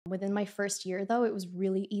Within my first year, though, it was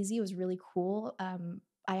really easy. It was really cool.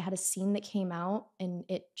 I had a scene that came out and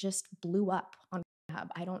it just blew up on Prnhub.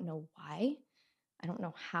 I don't know why. I don't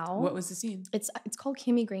know how. What was the scene? It's called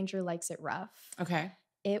Kimmy Granger Likes It Rough. Okay.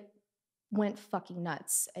 It went fucking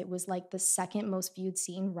nuts. It was like the second most viewed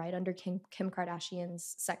scene right under Kim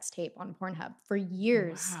Kardashian's sex tape on Pornhub for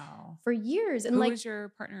years. Wow. For years. And Who like, was your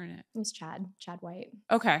partner in it? it was Chad White.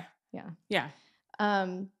 Okay. Yeah. Yeah.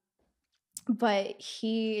 But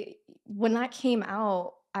when that came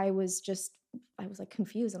out, I was like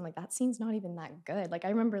confused. I'm like, that scene's not even that good. Like I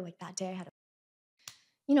remember like that day I had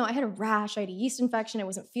a rash, I had a yeast infection. I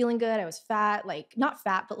wasn't feeling good. I was fat, like not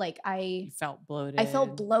fat, but like You felt bloated. I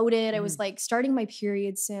felt bloated. I was like starting my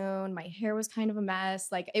period soon. My hair was kind of a mess.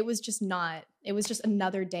 Like it was just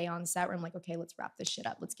another day on set where I'm like, okay, let's wrap this shit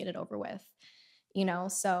up. Let's get it over with.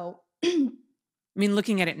 So I mean,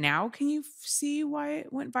 looking at it now, can you see why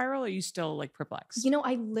it went viral? Or are you still like perplexed?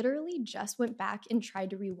 I literally just went back and tried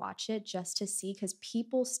to rewatch it just to see, because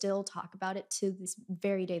people still talk about it to this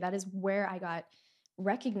very day. That is where I got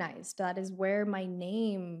recognized. That is where my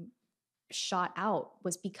name shot out,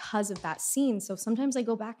 was because of that scene. So sometimes I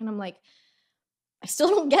go back and I'm like, I still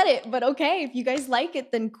don't get it, but okay, if you guys like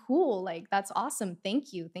it, then cool. Like, that's awesome.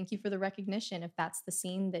 Thank you. Thank you for the recognition. If that's the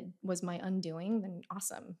scene that was my undoing, then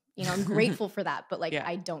awesome. I'm grateful for that, but like,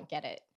 I don't get it.